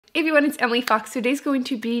Hey everyone, it's Emily Fox. Today's going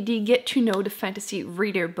to be the Get to Know the Fantasy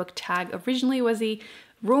Reader book tag. Originally it was a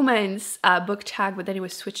romance book tag, but then it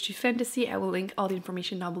was switched to fantasy. I will link all the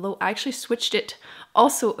information down below. I actually switched it,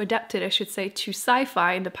 also adapted I should say, to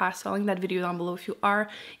sci-fi in the past, so I'll link that video down below if you are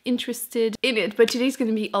interested in it. But today's going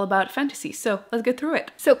to be all about fantasy, so let's get through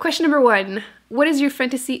it. So question number 1, what is your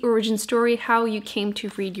fantasy origin story? How you came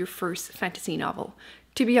to read your first fantasy novel?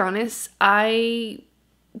 To be honest, I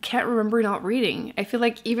can't remember not reading. I feel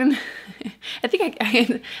like even I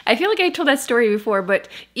feel like I told that story before, but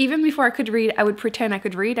even before I could read, I would pretend I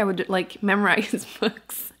could read. I would like memorize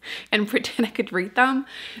books and pretend I could read them.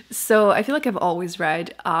 So I feel like I've always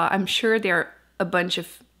read. I'm sure there are a bunch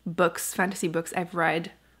of books, fantasy books I've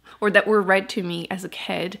read or that were read to me as a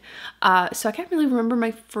kid. So I can't really remember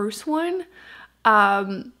my first one.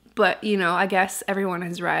 But you know, I guess everyone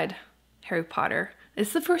has read Harry Potter.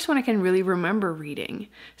 It's the first one I can really remember reading.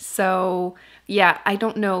 So yeah, I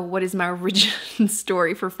don't know what is my origin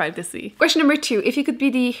story for fantasy. Question number 2, if you could be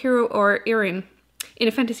the hero or heroine in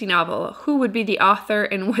a fantasy novel, who would be the author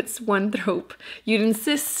and what's one trope you'd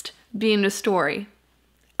insist be in the story?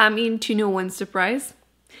 I mean, to no one's surprise,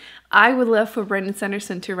 I would love for Brandon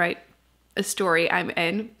Sanderson to write a story I'm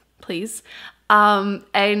in, please. And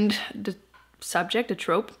the subject, the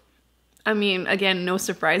trope, I mean, again, no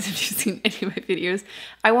surprise if you've seen any of my videos.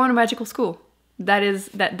 I want a magical school. That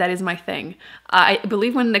is my thing. I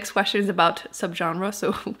believe one next question is about subgenre,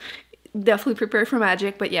 so definitely prepare for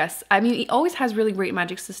magic. But yes, I mean, he always has really great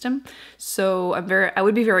magic system, so I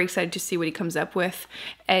would be very excited to see what he comes up with,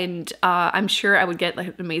 and I'm sure I would get like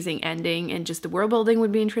an amazing ending, and just the world building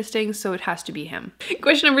would be interesting. So it has to be him.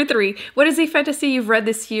 Question number 3, what is a fantasy you've read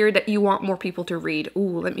this year that you want more people to read?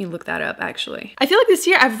 Ooh, let me look that up actually. I feel like this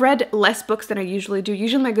year I've read less books than I usually do.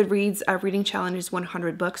 Usually my Goodreads reading challenge is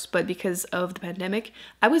 100 books, but because of the pandemic,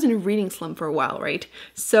 I was in a reading slump for a while, right?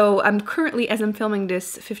 So I'm currently, as I'm filming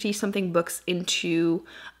this, 50-something books into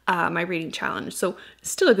my reading challenge, so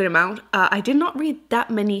still a good amount. I did not read that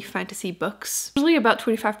many fantasy books. Usually about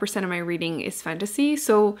 25% of my reading is fantasy,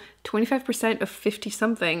 so 25% of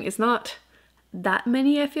 50-something is not that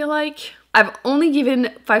many, I feel like. I've only given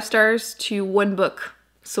 5 stars to one book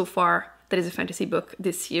so far that is a fantasy book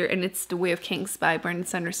this year, and it's The Way of Kings by Brandon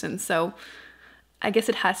Sanderson, so I guess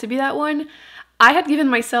it has to be that one. I had given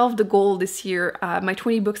myself the goal this year, my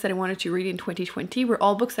 20 books that I wanted to read in 2020 were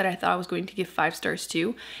all books that I thought I was going to give 5 stars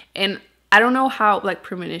to, and I don't know how, like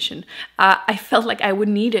premonition, I felt like I would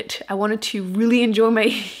need it. I wanted to really enjoy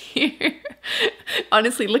my year.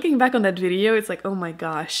 Honestly, looking back on that video, it's like, oh my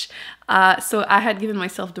gosh. So I had given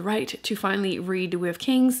myself the right to finally read The Way of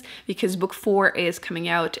Kings because book 4 is coming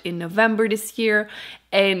out in November this year,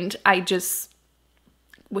 and I just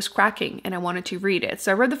was cracking and I wanted to read it. So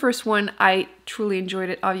I read the first one. I truly enjoyed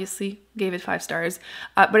it, obviously gave it 5 stars.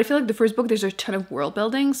 But I feel like the first book, there's a ton of world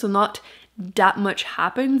building, so not that much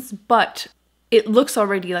happens, but it looks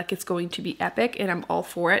already like it's going to be epic and I'm all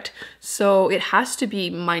for it. So it has to be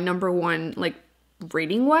my number 1, like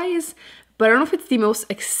rating wise, but I don't know if it's the most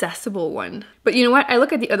accessible one. But you know what? I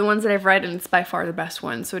look at the other ones that I've read and it's by far the best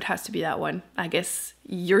one, so it has to be that one. I guess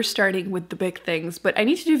you're starting with the big things, but I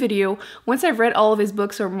need to do a video. Once I've read all of his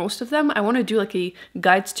books or most of them, I want to do like a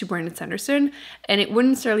guides to Brandon Sanderson, and it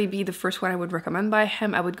wouldn't necessarily be the first one I would recommend by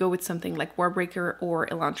him. I would go with something like Warbreaker or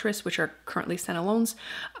Elantris, which are currently standalones.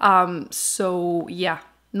 So yeah,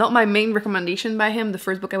 not my main recommendation by him, the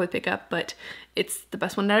first book I would pick up, but it's the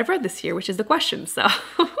best one that I've read this year, which is The Question, so.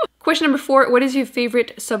 Question number 4, what is your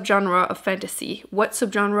favorite subgenre of fantasy? What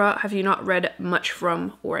subgenre have you not read much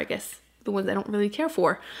from, or I guess the ones I don't really care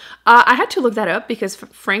for? I had to look that up because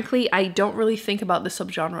frankly, I don't really think about the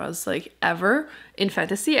subgenres like ever in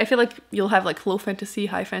fantasy. I feel like you'll have like low fantasy,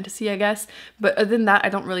 high fantasy, I guess, but other than that, I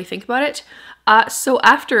don't really think about it. So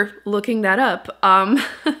after looking that up,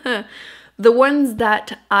 the ones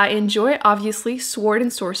that I enjoy, obviously, sword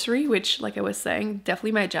and sorcery, which, like I was saying,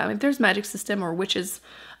 definitely my jam. If there's magic system or witches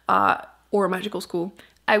or a magical school,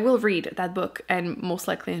 I will read that book and most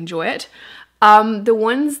likely enjoy it. The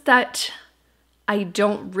ones that I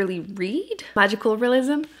don't really read, magical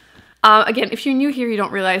realism. Again, if you're new here, you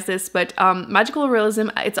don't realize this, but magical realism,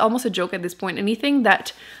 it's almost a joke at this point. Anything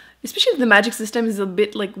that, especially if the magic system is a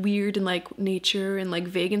bit like weird and like nature and like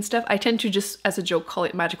vague and stuff, I tend to just as a joke call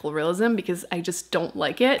it magical realism because I just don't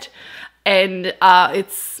like it, and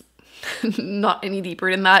it's not any deeper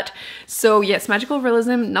than that. So yes, magical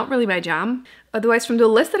realism, not really my jam. Otherwise, from the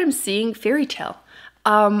list that I'm seeing, fairy tale.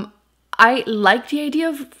 I like the idea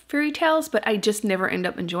of fairy tales, but I just never end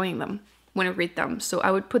up enjoying them when I read them, so I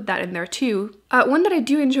would put that in there too. One that I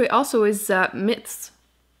do enjoy also is myths.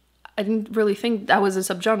 I didn't really think that was a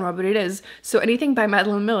subgenre, but it is. So anything by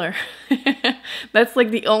Madeline Miller. That's like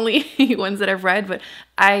the only ones that I've read, but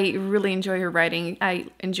I really enjoy her writing. I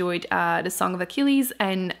enjoyed The Song of Achilles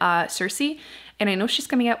and Circe, and I know she's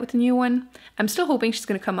coming out with a new one. I'm still hoping she's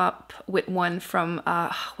going to come up with one from,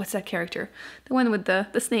 what's that character? The one with the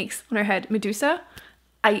snakes on her head, Medusa.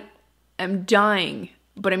 I am dying,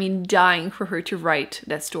 but I mean dying for her to write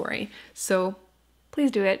that story. So please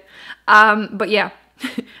do it. But yeah,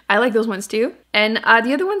 I like those ones too. And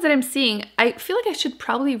the other ones that I'm seeing, I feel like I should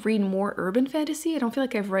probably read more urban fantasy. I don't feel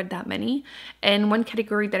like I've read that many. And one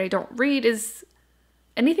category that I don't read is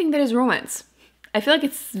anything that is romance. I feel like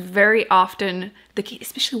it's very often the case,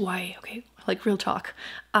 especially YA, okay? Like real talk.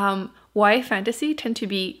 YA fantasy tend to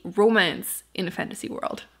be romance in a fantasy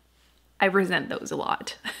world. I resent those a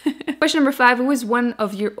lot. Question number 5, who is one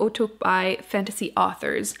of your auto-buy fantasy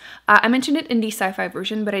authors? I mentioned it in the sci-fi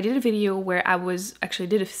version, but I did a video where I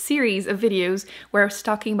did a series of videos where I was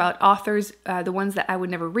talking about authors, the ones that I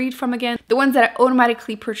would never read from again, the ones that I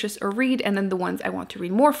automatically purchase or read, and then the ones I want to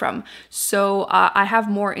read more from. So I have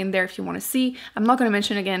more in there if you want to see. I'm not going to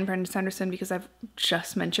mention again Brandon Sanderson because I've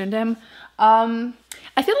just mentioned him.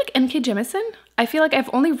 I feel like N.K. Jemisin. I feel like I've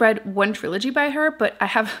only read one trilogy by her, but I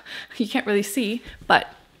have, you can't really see, but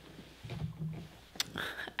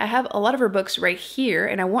I have a lot of her books right here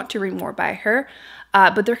and I want to read more by her,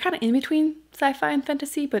 but they're kind of in between sci-fi and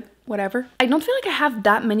fantasy, but whatever. I don't feel like I have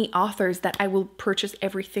that many authors that I will purchase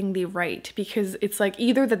everything they write, because it's like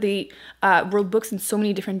either that they wrote books in so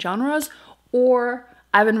many different genres, or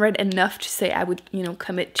I haven't read enough to say I would, you know,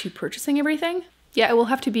 commit to purchasing everything. Yeah, it will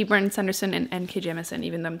have to be Brandon Sanderson and N.K. Jemisin,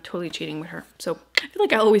 even though I'm totally cheating with her. So I feel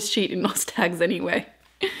like I always cheat in those tags anyway.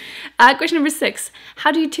 Question number 6.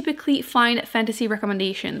 How do you typically find fantasy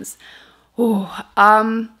recommendations?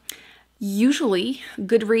 Usually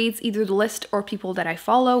Goodreads, either the list or people that I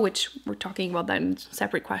follow, which we're talking about that in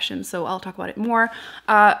separate questions, so I'll talk about it more.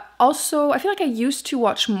 Also, I feel like I used to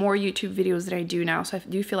watch more YouTube videos than I do now, so I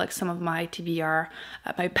do feel like some of my TBR,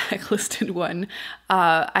 my backlisted one,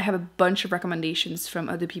 I have a bunch of recommendations from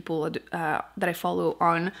other people that I follow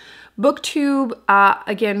on Booktube,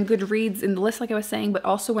 again, Goodreads in the list like I was saying, but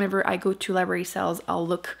also whenever I go to library sales, I'll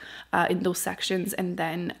look in those sections and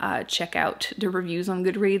then check out the reviews on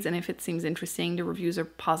Goodreads, and if it seems interesting, the reviews are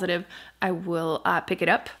positive, I will pick it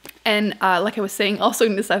up. And like I was saying, also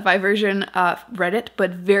in the sci-fi version, Reddit,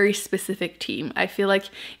 but very specific team. I feel like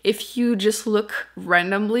if you just look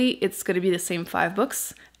randomly, it's going to be the same 5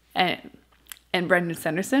 books, and Brandon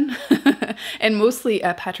Sanderson, and mostly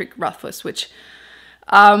Patrick Rothfuss, which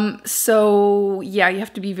so yeah, you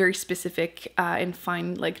have to be very specific and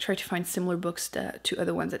try to find similar books to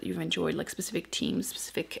other ones that you've enjoyed, like specific teams,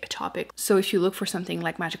 specific topics. So if you look for something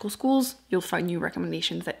like magical schools, you'll find new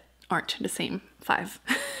recommendations that aren't the same 5.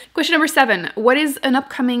 Question number 7. What is an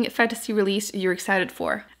upcoming fantasy release you're excited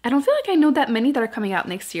for? I don't feel like I know that many that are coming out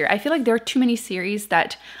next year. I feel like there are too many series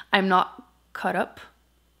that I'm not caught up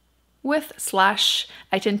with, / I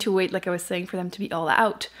tend to wait, like I was saying, for them to be all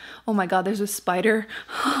out. Oh my god, there's a spider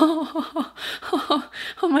on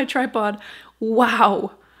my tripod.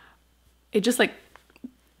 Wow. It just like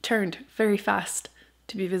turned very fast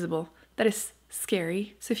to be visible. That is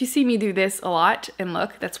scary. So if you see me do this a lot, and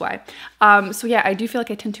look, that's why. So yeah, I do feel like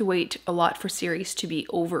I tend to wait a lot for series to be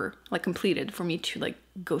over, like completed, for me to like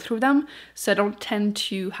go through them. So I don't tend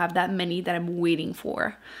to have that many that I'm waiting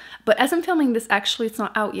for. But as I'm filming this, actually it's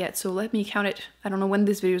not out yet, so let me count it. I don't know when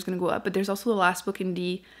this video is gonna go up, but there's also the last book in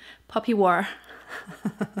the Puppy War.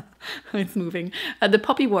 It's moving. The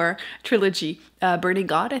Puppy War trilogy, Burning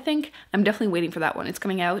God, I think. I'm definitely waiting for that one. It's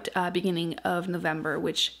coming out beginning of November,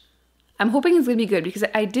 which I'm hoping it's going to be good, because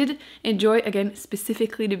I did enjoy, again,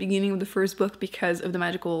 specifically the beginning of the first book because of the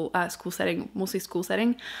magical school setting, mostly school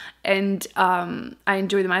setting. And I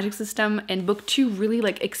enjoy the magic system, and book 2 really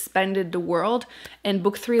like expanded the world, and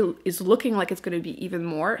book 3 is looking like it's going to be even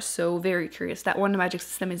more. So very curious. That one, the magic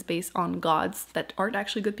system is based on gods that aren't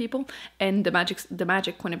actually good people, and the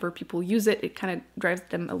magic, whenever people use it, it kind of drives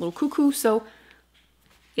them a little cuckoo. So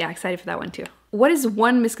yeah, excited for that one too. What is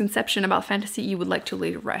one misconception about fantasy you would like to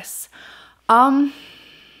lay to rest? I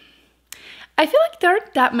feel like there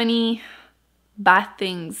aren't that many bad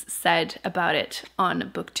things said about it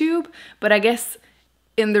on Booktube, but I guess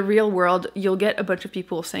in the real world, you'll get a bunch of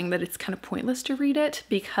people saying that it's kind of pointless to read it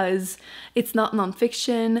because it's not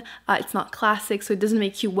nonfiction, it's not classic, so it doesn't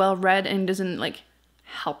make you well-read and doesn't like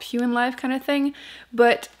help you in life kind of thing.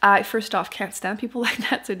 But I first off can't stand people like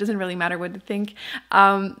that, so it doesn't really matter what they think.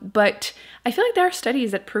 But I feel like there are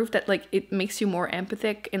studies that prove that like it makes you more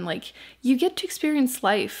empathic, and like you get to experience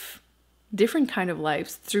life different kind of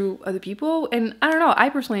lives through other people. And I don't know, I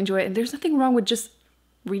personally enjoy it, and there's nothing wrong with just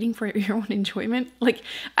reading for your own enjoyment. Like,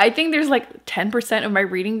 I think there's like 10% of my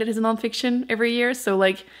reading that is nonfiction every year, so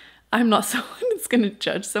like I'm not someone that's gonna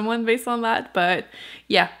judge someone based on that. But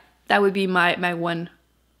yeah, that would be my one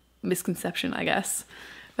misconception, I guess.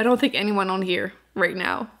 I don't think anyone on here right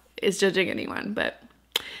now is judging anyone. But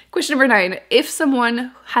question number 9. If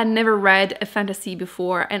someone had never read a fantasy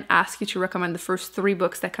before and asked you to recommend the first 3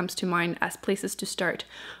 books that comes to mind as places to start,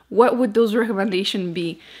 what would those recommendations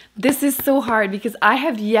be? This is so hard because I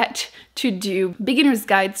have yet to do beginner's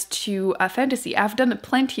guides to fantasy. I've done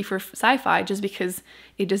plenty for sci-fi just because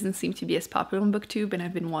it doesn't seem to be as popular on Booktube, and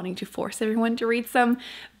I've been wanting to force everyone to read some.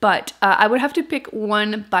 But I would have to pick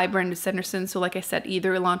one by Brandon Sanderson. So like I said,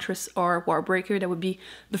 either Elantris or Warbreaker. That would be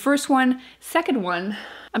the first one. Second one,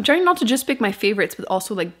 I'm trying not to just pick my favorites, but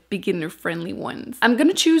also like beginner friendly ones. I'm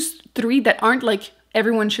gonna choose 3 that aren't like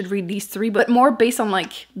everyone should read these 3, but more based on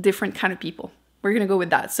like different kind of people. We're gonna go with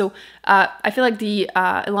that. So I feel like the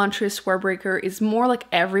Elantris Warbreaker is more like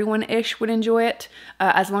everyone-ish would enjoy it,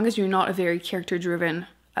 as long as you're not a very character-driven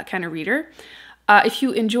kind of reader. If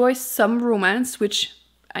you enjoy some romance, which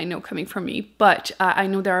I know coming from me, but I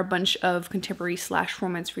know there are a bunch of contemporary /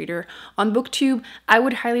 romance reader on Booktube, I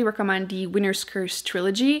would highly recommend the Winter's Curse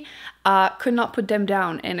trilogy. Could not put them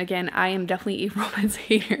down. And again, I am definitely a romance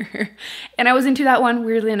hater. And I was into that one,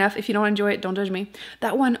 weirdly enough. If you don't enjoy it, don't judge me.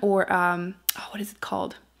 That one, or what is it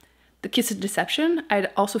called? The Kiss of Deception. I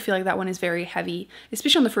also feel like that one is very heavy,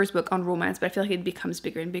 especially on the first book on romance, but I feel like it becomes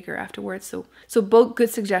bigger and bigger afterwards. So both good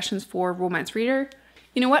suggestions for romance reader.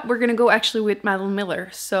 You know what? We're gonna go actually with Madeline Miller.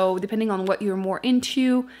 So depending on what you're more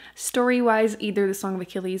into, story-wise, either The Song of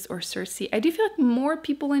Achilles or Circe. I do feel like more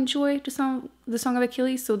people enjoy The Song of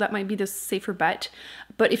Achilles, so that might be the safer bet.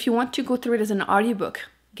 But if you want to go through it as an audiobook,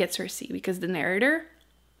 get Circe, because the narrator,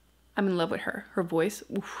 I'm in love with her. Her voice,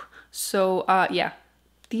 oof. So yeah,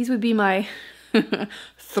 these would be my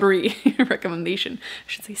 3 recommendation. I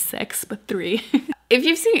should say 6, but 3. If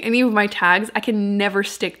you've seen any of my tags, I can never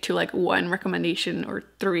stick to like 1 recommendation or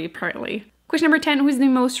 3 apparently. Question number 10, who's the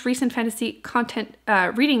most recent fantasy content,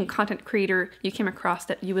 reading content creator you came across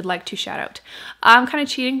that you would like to shout out? I'm kind of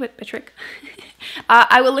cheating with a trick.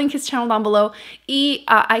 I will link his channel down below.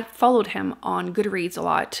 I followed him on Goodreads a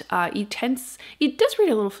lot. He does read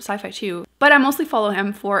a little sci-fi too, but I mostly follow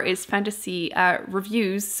him for his fantasy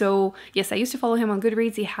reviews. So yes, I used to follow him on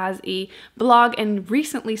Goodreads. He has a blog and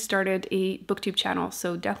recently started a Booktube channel.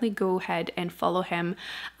 So definitely go ahead and follow him.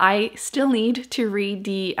 I still need to read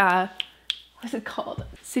the, what is it called?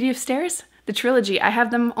 City of Stairs? The trilogy. I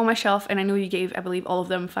have them on my shelf, and I know you gave, I believe, all of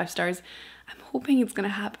them 5 stars. I'm hoping it's gonna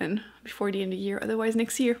happen before the end of the year, otherwise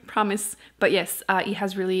next year, promise. But yes, he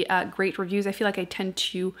has really great reviews. I feel like I tend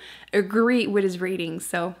to agree with his ratings,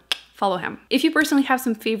 so follow him. If you personally have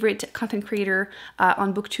some favorite content creator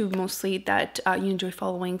on Booktube mostly that you enjoy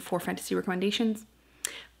following for fantasy recommendations,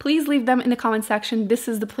 please leave them in the comment section. This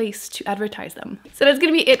is the place to advertise them. So that's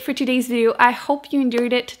gonna be it for today's video. I hope you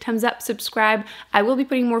enjoyed it. Thumbs up, subscribe. I will be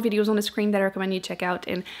putting more videos on the screen that I recommend you check out,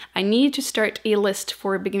 and I need to start a list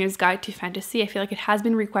for a beginner's guide to fantasy. I feel like it has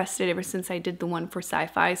been requested ever since I did the one for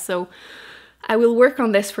sci-fi, so I will work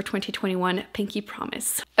on this for 2021, pinky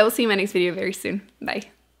promise. I will see you in my next video very soon. Bye.